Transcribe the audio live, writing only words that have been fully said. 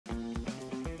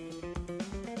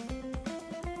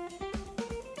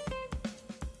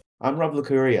I'm Rob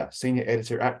Licuria, Senior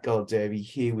Editor at Gold Derby,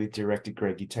 here with director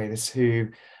Greg Yaitanes, who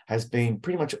has been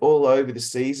pretty much all over the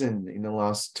season in the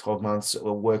last 12 months,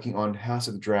 working on House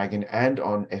of the Dragon and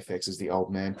on FX as the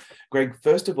Old Man. Greg,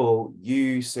 first of all,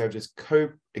 you served as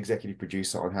co-executive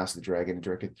producer on House of the Dragon and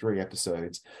directed 3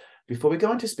 episodes. Before we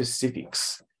go into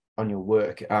specifics on your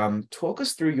work, talk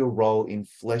us through your role in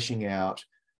fleshing out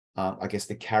I guess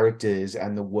the characters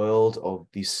and the world of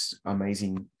this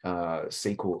amazing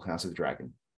sequel, House of the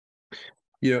Dragon.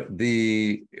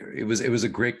 It was a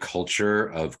great culture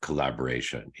of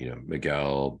collaboration.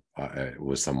 Miguel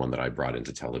was someone that I brought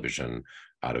into television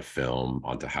out of film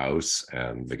onto House,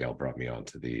 and Miguel brought me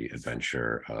onto the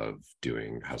adventure of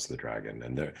doing House of the Dragon.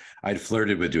 And I'd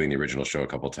flirted with doing the original show a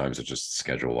couple of times, but just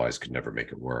schedule-wise could never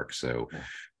make it work. So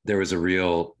there was a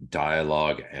real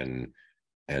dialogue and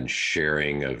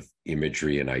sharing of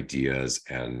imagery and ideas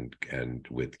and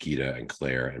with Gita and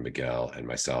Claire and Miguel and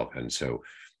myself. And so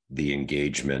the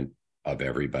engagement of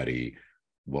everybody,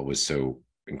 what was so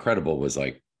incredible was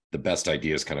like the best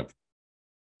ideas kind of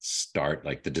start,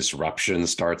 like the disruption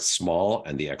starts small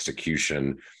and the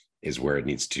execution is where it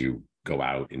needs to go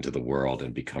out into the world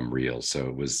and become real. So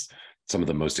it was some of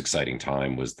the most exciting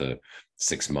time was the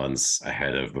 6 months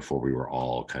ahead of before we were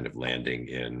all kind of landing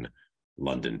in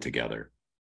London together.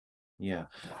 Yeah.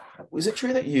 Was it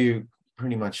true that you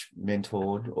pretty much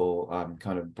mentored or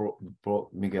kind of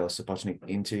brought Miguel Sapochnik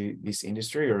into this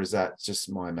industry, or is that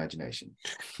just my imagination?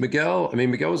 Miguel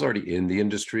was already in the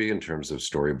industry in terms of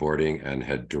storyboarding and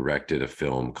had directed a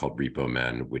film called Repo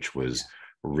Men, which was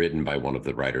written by one of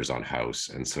the writers on House.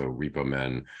 And so Repo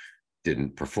Men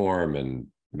didn't perform, and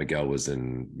Miguel was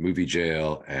in movie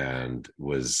jail and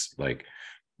was like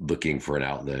looking for an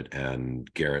outlet.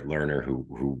 And Garrett Lerner,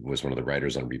 who was one of the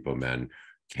writers on Repo Men,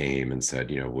 came and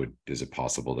said, is it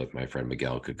possible that my friend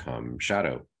Miguel could come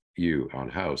shadow you on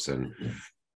House? And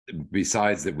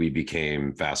besides that, we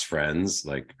became fast friends.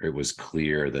 Like, it was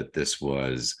clear that this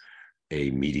was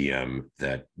a medium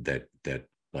that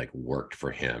like worked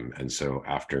for him. And so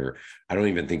after, I don't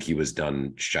even think he was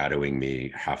done shadowing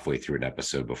me halfway through an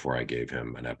episode before I gave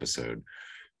him an episode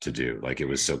to do. Like, it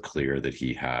was so clear that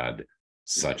he had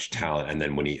such talent. And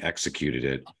then when he executed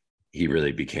it, he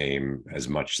really became as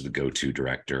much the go-to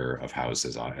director of House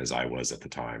as I was at the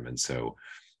time. And so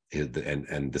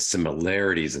the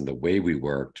similarities in the way we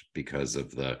worked, because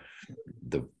of the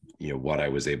what I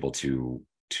was able to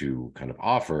kind of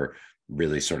offer,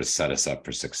 really sort of set us up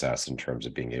for success in terms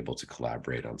of being able to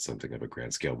collaborate on something of a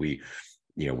grand scale. We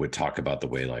would talk about the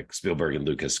way like Spielberg and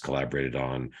Lucas collaborated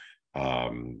on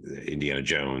Indiana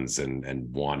Jones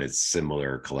and wanted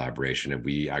similar collaboration. And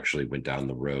we actually went down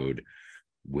the road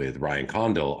with Ryan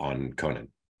Condal on Conan,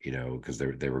 because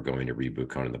they were going to reboot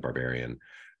Conan the Barbarian.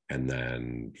 And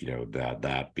then,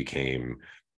 that became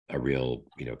a real,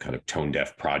 kind of tone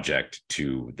deaf project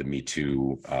to the Me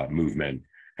Too movement.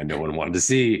 And no one wanted to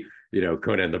see,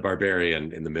 Conan the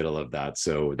Barbarian in the middle of that.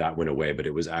 So that went away, but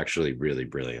it was actually really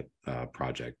brilliant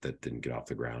project that didn't get off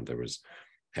the ground.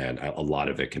 And a lot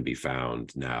of it can be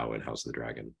found now in House of the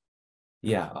Dragon.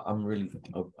 Yeah,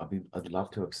 I'd love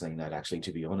to have seen that, actually,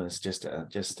 to be honest, just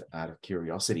out of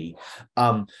curiosity.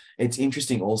 It's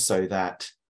interesting also that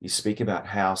you speak about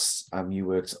House. You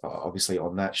worked obviously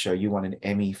on that show. You won an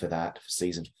Emmy for that, for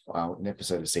an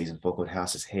episode of season 4 called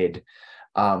House's Head.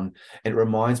 It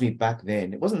reminds me, back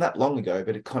then, it wasn't that long ago,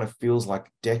 but it kind of feels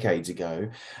like decades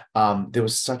ago. There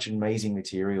was such amazing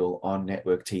material on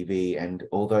network TV, and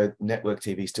although network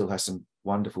TV still has some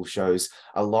wonderful shows,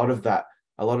 a lot of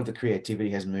the creativity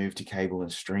has moved to cable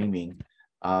and streaming.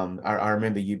 I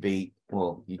remember you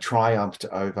triumphed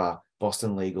over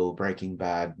Boston Legal, Breaking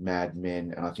Bad, Mad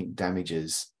Men, and I think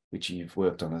Damages, which you've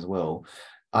worked on as well.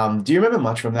 Do you remember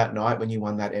much from that night when you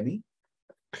won that Emmy?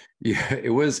 Yeah, it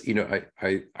was,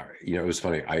 it was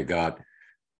funny. I got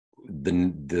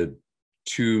the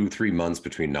 2-3 months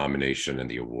between nomination and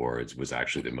the awards was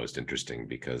actually the most interesting,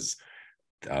 because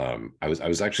I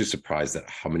was actually surprised at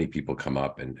how many people come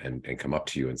up and come up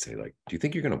to you and say, like, do you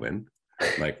think you're going to win?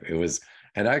 Like, it was,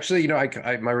 and actually,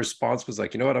 my response was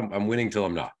like, you know what, I'm winning till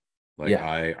I'm not. Like,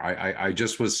 yeah. I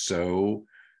just was so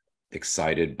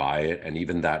excited by it. And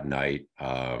even that night,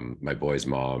 my boy's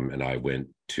mom and I went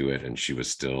to it, and she was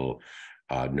still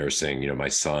nursing. My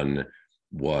son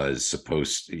was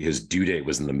his due date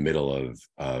was in the middle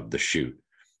of the shoot.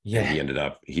 Yeah. And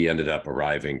he ended up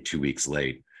arriving 2 weeks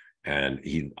late. And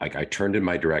I turned in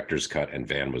my director's cut and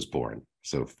Van was born.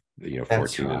 So,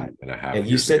 14 and a half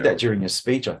years you said ago. that during your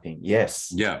speech, I think.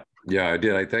 Yes. Yeah. Yeah, I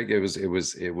did. I think it was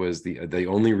the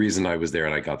only reason I was there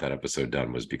and I got that episode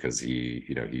done was because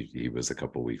he was a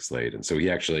couple weeks late. And so he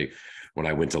actually, when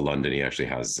I went to London, he actually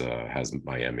has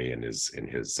my Emmy in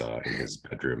his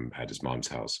bedroom at his mom's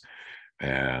house.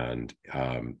 And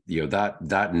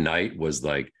that night was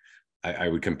like, I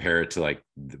would compare it to like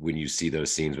when you see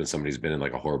those scenes when somebody's been in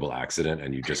like a horrible accident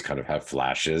and you just kind of have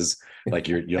flashes, like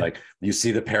you're like, you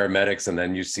see the paramedics and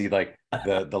then you see like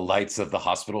the lights of the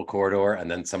hospital corridor and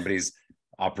then somebody's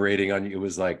operating on you. It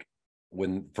was like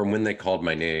when they called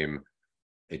my name,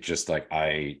 it just like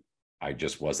I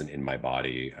just wasn't in my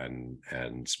body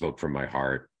and spoke from my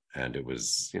heart. And it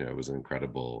was, it was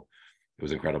incredible. It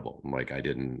was incredible. Like I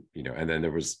didn't, and then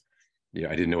there was,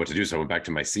 I didn't know what to do. So I went back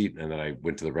to my seat and then I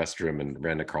went to the restroom and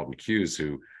ran to Carlton Hughes,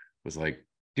 who was like,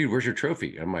 dude, where's your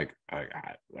trophy? I'm like, I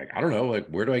don't know. Like,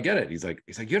 where do I get it? He's like,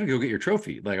 you gotta go get your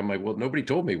trophy. Like, I'm like, well, nobody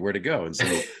told me where to go. And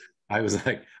so I was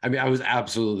like, I was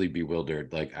absolutely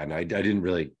bewildered. Like, and I didn't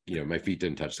really, my feet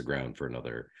didn't touch the ground for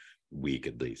another week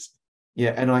at least.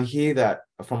 Yeah, and I hear that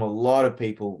from a lot of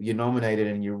people. You're nominated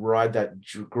and you ride that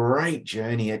great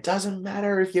journey. It doesn't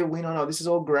matter if you win or not. This is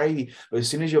all gravy. But as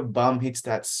soon as your bum hits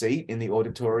that seat in the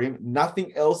auditorium,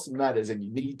 nothing else matters, and you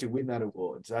need to win that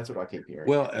award. So that's what I keep hearing.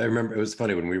 Well, I remember it was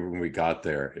funny when we got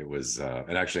there. It was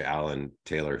and actually Alan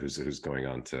Taylor, who's going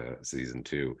on to season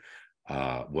 2,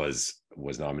 was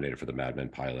nominated for the Mad Men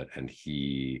pilot, and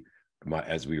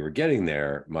as we were getting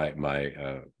there, my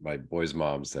boy's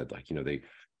mom said, like,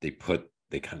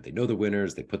 they know the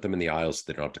winners, they put them in the aisles so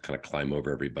they don't have to kind of climb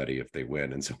over everybody if they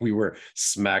win. And so we were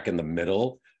smack in the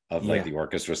middle of like the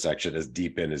orchestra section, as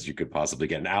deep in as you could possibly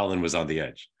get. And Alan was on the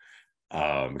edge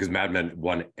because Mad Men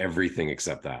won everything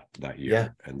except that year. Yeah.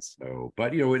 And so,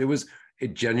 but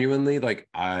it genuinely, like,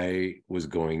 I was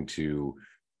going to,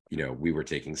 we were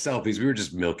taking selfies, we were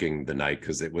just milking the night,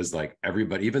 because it was like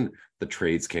everybody, even the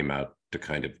trades came out to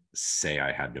kind of say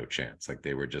I had no chance. Like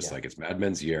they were just like, it's Mad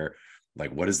Men's year.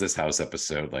 Like, what is this house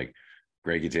episode? Like,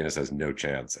 Greg Yaitanes has no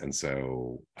chance. And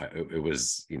so it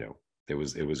was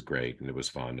great, and it was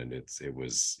fun, and it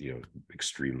was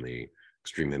extremely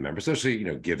memorable, especially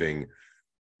giving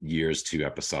years to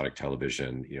episodic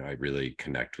television. I really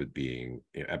connect with being,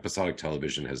 episodic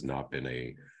television has not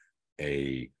been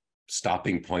a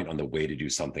stopping point on the way to do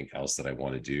something else that I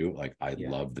want to do. Like, I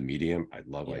love the medium. I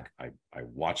love like I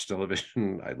watch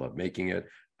television. I love making it.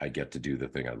 I get to do the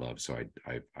thing I love. So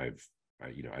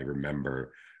I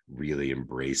remember really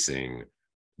embracing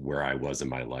where I was in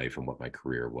my life and what my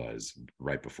career was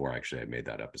right before actually I made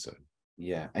that episode.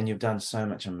 Yeah, and you've done so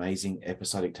much amazing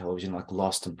episodic television like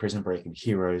Lost and Prison Break and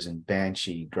Heroes and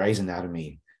Banshee, Grey's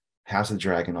Anatomy, House of the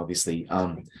Dragon, obviously.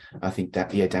 I think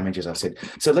that, Damages, I said.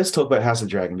 So let's talk about House of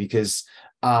the Dragon, because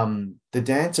the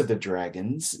Dance of the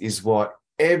Dragons is what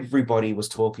everybody was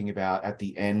talking about at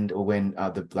the end, or when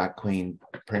the Black Queen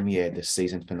premiered, the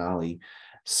season finale.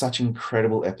 Such an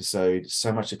incredible episode,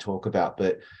 so much to talk about.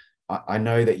 But I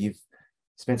know that you've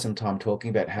spent some time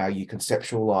talking about how you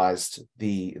conceptualized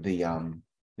the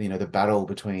battle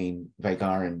between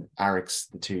Vhagar and Arrak's,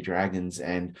 the two dragons.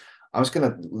 And I'm just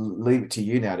going to leave it to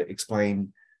you now to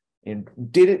explain. And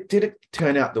did it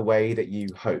turn out the way that you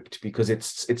hoped? Because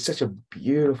it's such a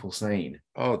beautiful scene.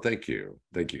 Oh, thank you.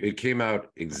 It came out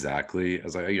exactly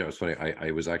as it's funny.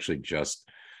 I was actually just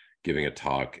giving a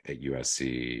talk at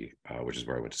USC, which is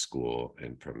where I went to school,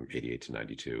 and from 88 to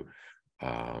 92,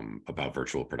 about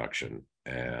virtual production.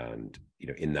 And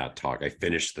in that talk, I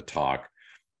finished the talk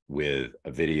with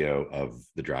a video of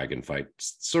the dragon fight,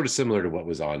 sort of similar to what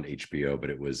was on HBO,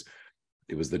 but it was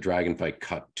the dragon fight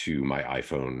cut to my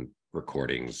iPhone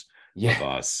recordings of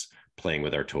us playing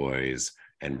with our toys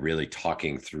and really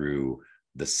talking through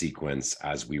the sequence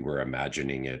as we were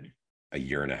imagining it a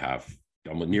year and a half,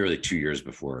 almost nearly 2 years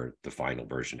before the final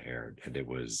version aired. And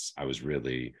I was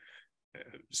really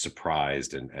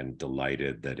surprised and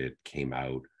delighted that it came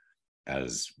out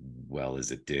as well as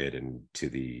it did, and to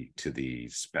the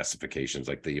specifications,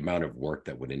 like the amount of work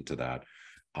that went into that.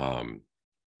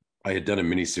 I had done a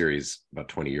miniseries about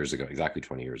 20 years ago, exactly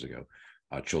 20 years ago,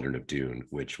 Children of Dune,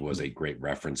 which was a great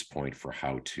reference point for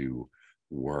how to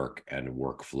work and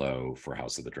workflow for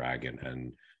House of the Dragon.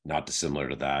 And not dissimilar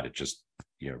to that, it just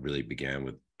really began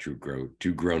with two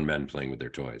grown men playing with their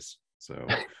toys. So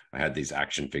I had these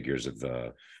action figures of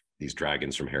these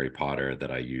dragons from Harry Potter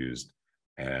that I used,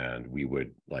 and we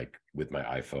would, like, with my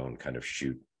iPhone, kind of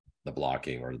shoot the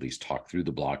blocking, or at least talk through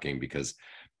the blocking, because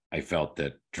I felt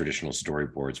that traditional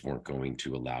storyboards weren't going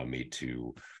to allow me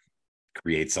to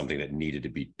create something that needed to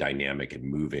be dynamic and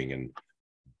moving. And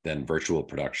then virtual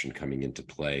production coming into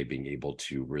play, being able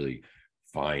to really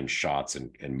find shots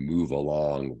and move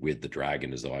along with the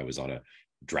dragon as though I was on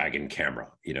dragon camera,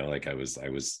 like I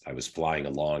was flying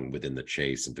along within the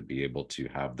chase, and to be able to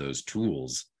have those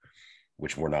tools,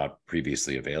 which were not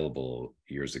previously available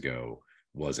years ago,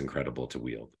 was incredible to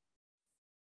wield.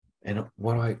 And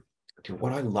what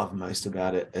I love most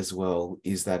about it as well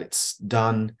is that it's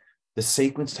done. The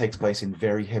sequence takes place in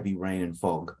very heavy rain and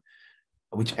fog,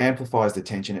 which amplifies the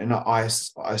tension. And I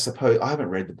suppose I haven't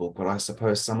read the book, but I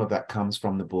suppose some of that comes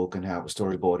from the book and how it was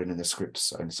storyboarded and the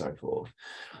scripts and so forth.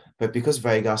 But because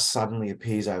Vhagar suddenly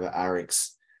appears over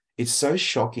Arix, it's so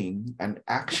shocking and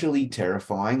actually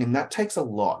terrifying. And that takes a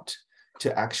lot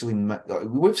to actually,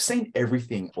 we've seen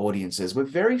everything, audiences. We're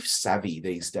very savvy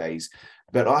these days,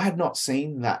 but I had not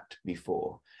seen that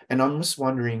before. And I'm just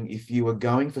wondering if you were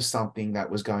going for something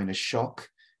that was going to shock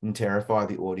and terrify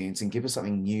the audience and give us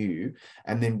something new.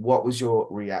 And then what was your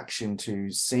reaction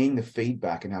to seeing the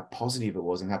feedback and how positive it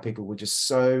was and how people were just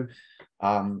so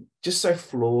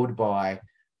floored by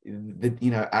the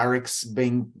Arix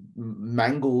being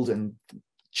mangled and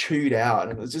chewed out,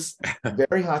 and it was just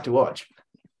very hard to watch.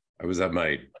 I was at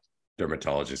my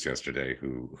dermatologist yesterday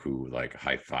who like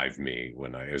high-fived me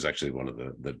when it was actually one of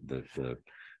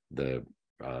the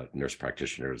nurse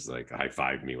practitioners like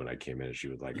high-fived me when I came in, and she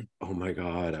was like, oh my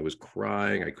God, I was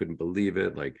crying, I couldn't believe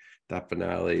it, like that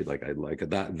finale, like I like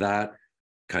that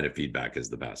kind of feedback is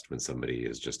the best, when somebody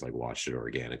is just like watched it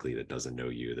organically, that doesn't know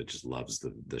you, that just loves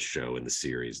the show and the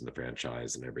series and the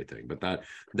franchise and everything. But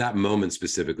that moment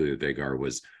specifically with Vhagar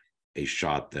was a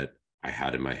shot that I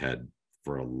had in my head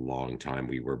for a long time.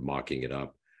 We were mocking it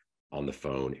up on the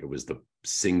phone. It was the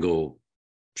single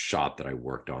shot that I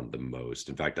worked on the most.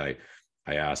 In fact, I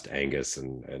asked Angus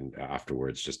and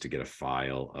afterwards just to get a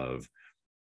file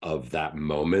of that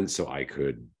moment so I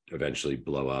could eventually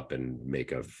blow up and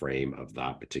make a frame of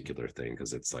that particular thing,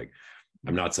 because it's like,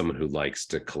 I'm not someone who likes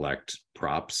to collect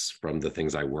props from the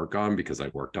things I work on, because I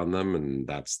worked on them, and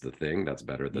that's the thing that's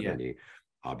better than any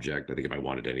object. I think if I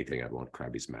wanted anything, I'd want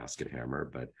Krabby's mask and hammer,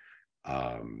 but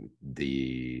that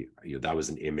was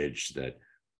an image that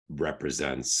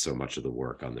represents so much of the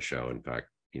work on the show. In fact,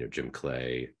 Jim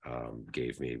Clay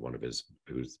gave me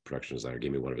who's production designer,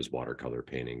 gave me one of his watercolor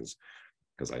paintings,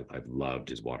 because I loved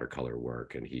his watercolor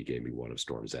work, and he gave me one of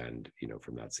Storm's End,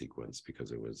 from that sequence,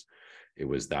 because it was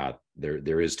that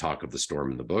there is talk of the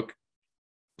storm in the book.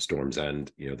 Storm's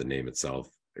End, the name itself,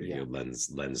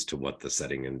 lends to what the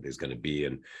setting is going to be,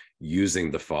 and using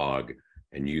the fog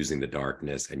and using the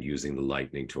darkness and using the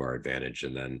lightning to our advantage.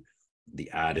 And then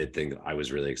the added thing that I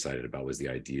was really excited about was the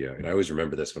idea, and I always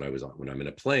remember this when I'm in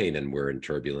a plane and we're in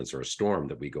turbulence or a storm,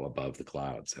 that we go above the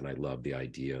clouds. And I love the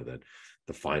idea that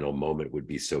the final moment would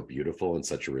be so beautiful and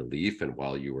such a relief, and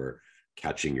while you were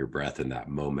catching your breath in that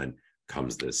moment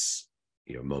comes this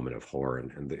moment of horror,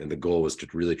 and the goal was to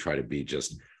really try to be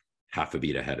just half a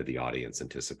beat ahead of the audience,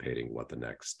 anticipating what the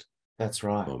next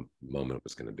moment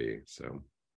was going to be. So,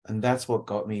 and that's what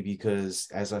got me, because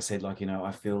as I said,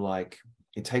 I feel like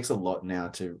it takes a lot now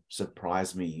to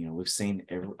surprise me.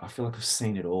 I feel like I've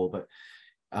seen it all, but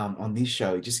on this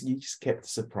show, you just kept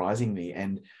surprising me.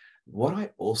 And what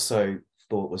I also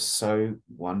thought was so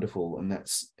wonderful, and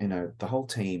that's the whole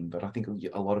team, but I think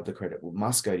a lot of the credit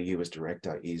must go to you as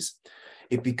director, is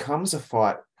it becomes a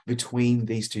fight between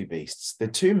these two beasts, the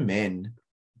two men,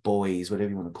 boys, whatever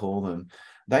you want to call them.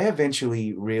 They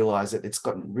eventually realize that it's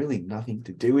got really nothing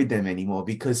to do with them anymore,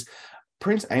 because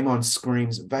Prince Aemon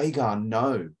screams, Vhagar,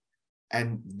 no.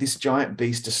 And this giant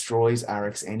beast destroys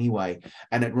Arix anyway.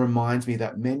 And it reminds me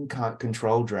that men can't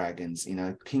control dragons.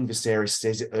 King Viserys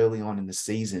says it early on in the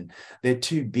season. They're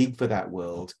too big for that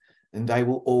world, and they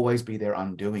will always be their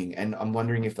undoing. And I'm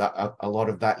wondering if that a lot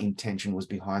of that intention was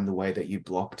behind the way that you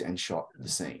blocked and shot the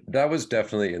scene. That was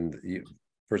definitely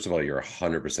first of all, you're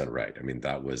 100% right. I mean,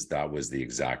 that was the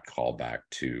exact callback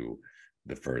to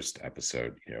the first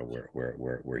episode, where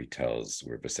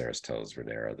Viserys tells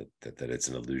Rhaenyra that it's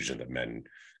an illusion that men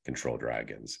control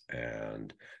dragons,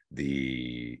 and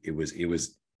there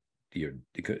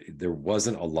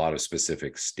wasn't a lot of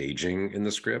specific staging in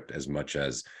the script as much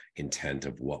as intent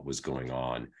of what was going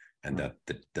on, and that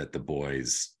the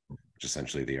boys, which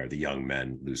essentially they are the young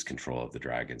men, lose control of the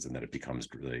dragons, and that it becomes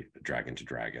really dragon to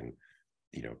dragon,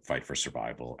 fight for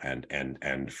survival and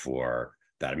for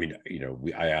that. I mean,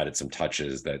 I added some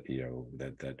touches that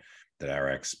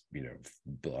Arix,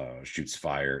 shoots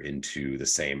fire into the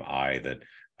same eye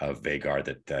of Vhagar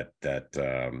that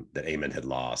Aemon had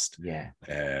lost. Yeah.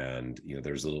 And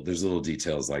there's little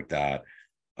details like that.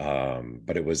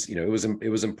 But it was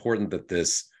important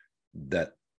that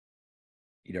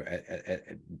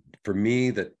for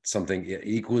me, that something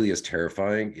equally as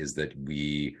terrifying is that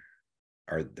we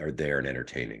are there and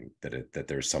entertaining, that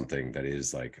there's something that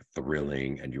is like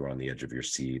thrilling and you're on the edge of your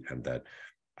seat, and that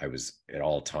I was at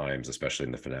all times, especially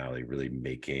in the finale, really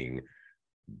making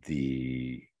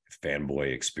the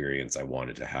fanboy experience I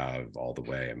wanted to have all the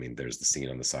way. I mean, there's the scene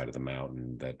on the side of the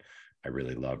mountain that I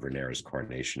really love, Rhaenyra's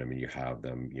coronation. I mean, you have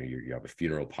them, you have a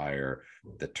funeral pyre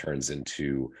that turns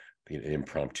into an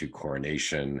impromptu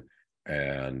coronation,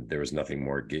 and there was nothing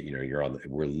more,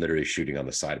 we're literally shooting on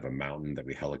the side of a mountain that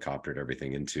we helicoptered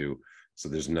everything into. So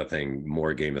there's nothing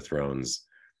more Game of Thrones,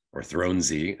 or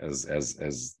Thronesy,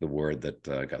 as the word that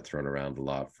got thrown around a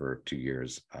lot for 2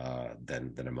 years,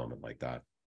 than a moment like that.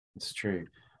 It's true.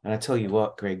 And I tell you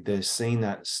what, Greg, the scene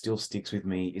that still sticks with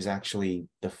me is actually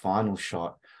the final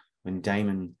shot when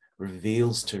Daemon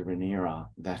reveals to Rhaenyra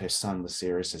that her son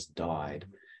Viserys has died.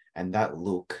 And that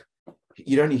look,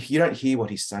 you don't hear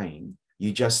what he's saying.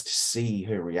 You just see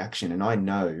her reaction. And I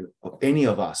know any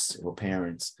of us or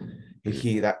parents who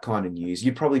hear that kind of news,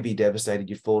 you'd probably be devastated,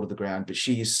 you'd fall to the ground, but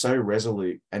she is so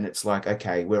resolute. And it's like,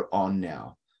 okay, we're on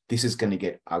now. This is going to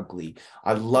get ugly.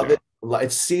 I love it.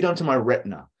 It's seared onto my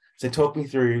retina. So talk me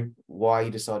through why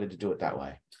you decided to do it that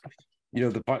way.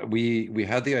 We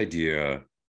had the idea,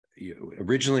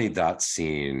 originally that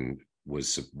scene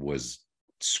was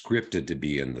scripted to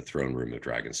be in the throne room of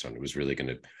Dragonstone. It was really going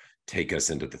to take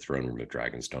us into the throne room of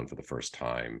Dragonstone for the first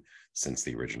time since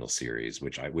the original series,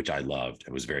 which I loved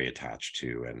and was very attached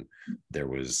to. And there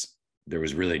was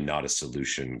really not a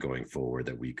solution going forward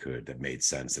that made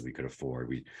sense, that we could afford.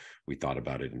 We thought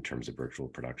about it in terms of virtual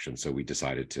production, so we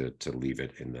decided to leave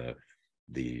it in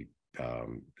the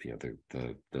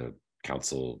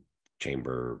council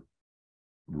chamber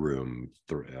room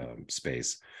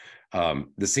space.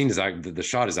 The scene is the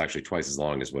shot is actually twice as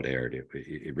long as what aired.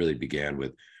 It really began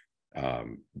with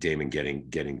Daemon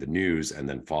getting the news, and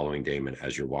then following Daemon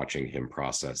as you're watching him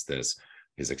process this,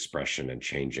 his expression and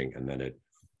changing, and then it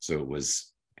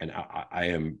was. And I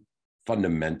am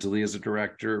fundamentally, as a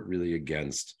director, really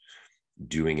against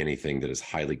doing anything that is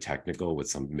highly technical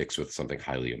with mixed with something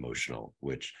highly emotional,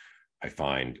 which I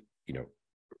find,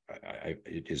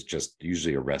 it is just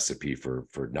usually a recipe for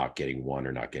not getting one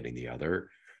or not getting the other.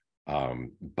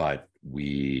 But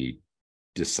we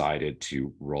decided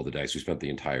to roll the dice. We spent the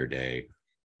entire day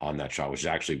on that shot, which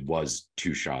actually was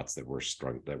 2 shots that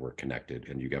were connected,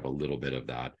 and you have a little bit of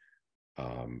that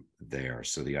there.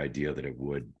 So the idea that it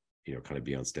would kind of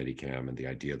be on Steadicam, and the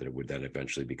idea that it would then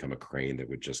eventually become a crane that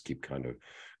would just keep kind of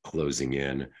closing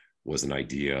in, was an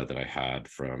idea that I had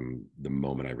from the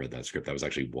moment I read that script. That was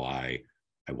actually why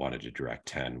I wanted to direct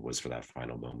 10, was for that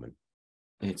final moment.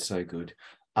 It's so good.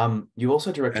 You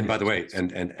also directed, and by the way,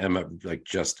 and Emma,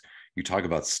 you talk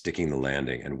about sticking the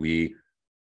landing, and we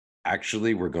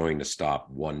actually were going to stop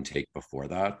one take before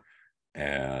that,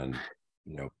 and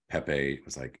Pepe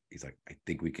was like, he's like, I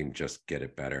think we can just get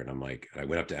it better. And I'm like, I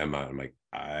went up to Emma, I'm like,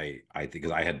 I think,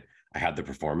 because I had the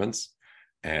performance,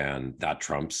 and that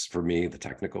trumps for me the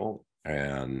technical.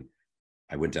 And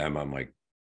I went to Emma, I'm like,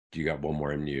 do you got one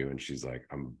more in you? And she's like,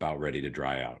 I'm about ready to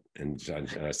dry out. And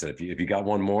I said, if you got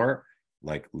one more,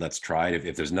 like, let's try it.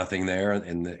 If there's nothing there,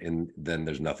 then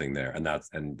there's nothing there. And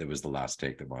it was the last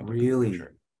take that wanted really.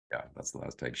 Sure. Yeah, that's the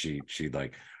last take. She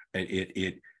like,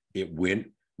 it went,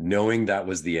 knowing that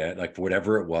was the end, like, for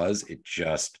whatever it was, it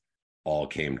just all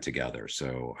came together.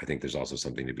 So I think there's also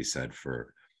something to be said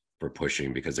for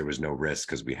pushing, because there was no risk,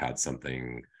 because we had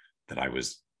something that I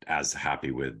was as happy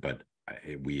with, but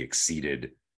we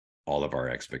exceeded all of our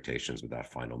expectations with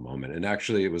that final moment. And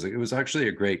actually, it was actually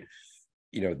a great,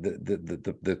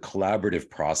 the collaborative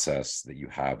process that you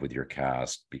have with your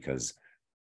cast, because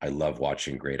I love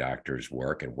watching great actors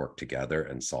work together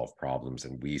and solve problems.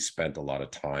 And we spent a lot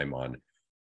of time on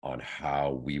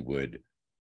how we would,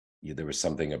 there was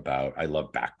something about, I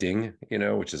love backting,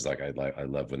 which is like, I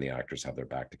love when the actors have their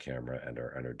back to camera and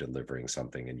are delivering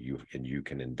something, and you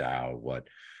can endow what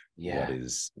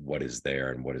is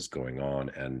there and what is going on.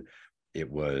 And it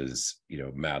was,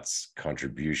 Matt's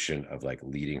contribution of like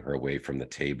leading her away from the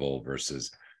table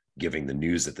versus giving the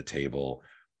news at the table,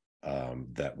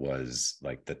 that was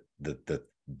like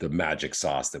the magic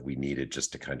sauce that we needed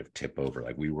just to kind of tip over.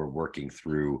 Like, we were working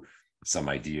through some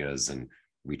ideas, and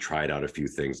we tried out a few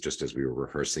things just as we were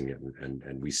rehearsing it,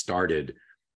 and we started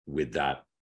with that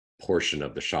portion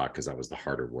of the shot because that was the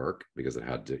harder work, because it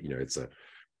had to,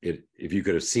 if you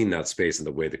could have seen that space and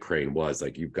the way the crane was,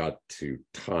 like, you've got to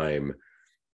time,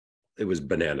 it was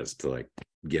bananas to like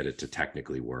get it to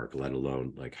technically work, let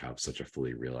alone like have such a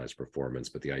fully realized performance.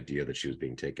 But the idea that she was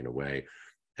being taken away,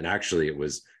 and actually it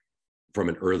was from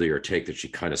an earlier take that she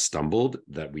kind of stumbled,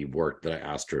 that I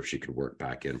asked her if she could work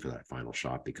back in for that final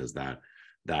shot, because that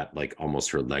that like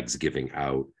almost her legs giving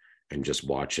out, and just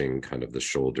watching kind of the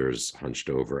shoulders hunched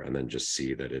over, and then just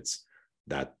see that it's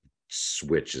that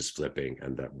switch is flipping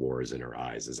and that war is in her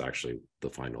eyes is actually the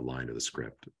final line of the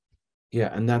script. Yeah,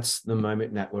 and that's the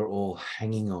moment that we're all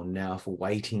hanging on now for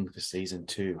waiting for season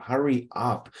 2. Hurry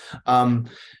up.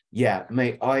 Yeah,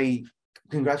 mate,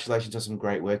 congratulations on some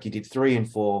great work. You did 3 and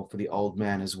 4 for The Old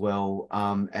Man as well.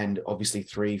 And obviously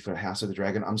 3 for House of the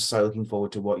Dragon. I'm so looking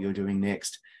forward to what you're doing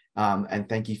next. And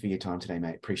thank you for your time today,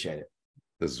 mate. Appreciate it.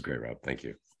 This is great, Rob. Thank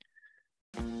you.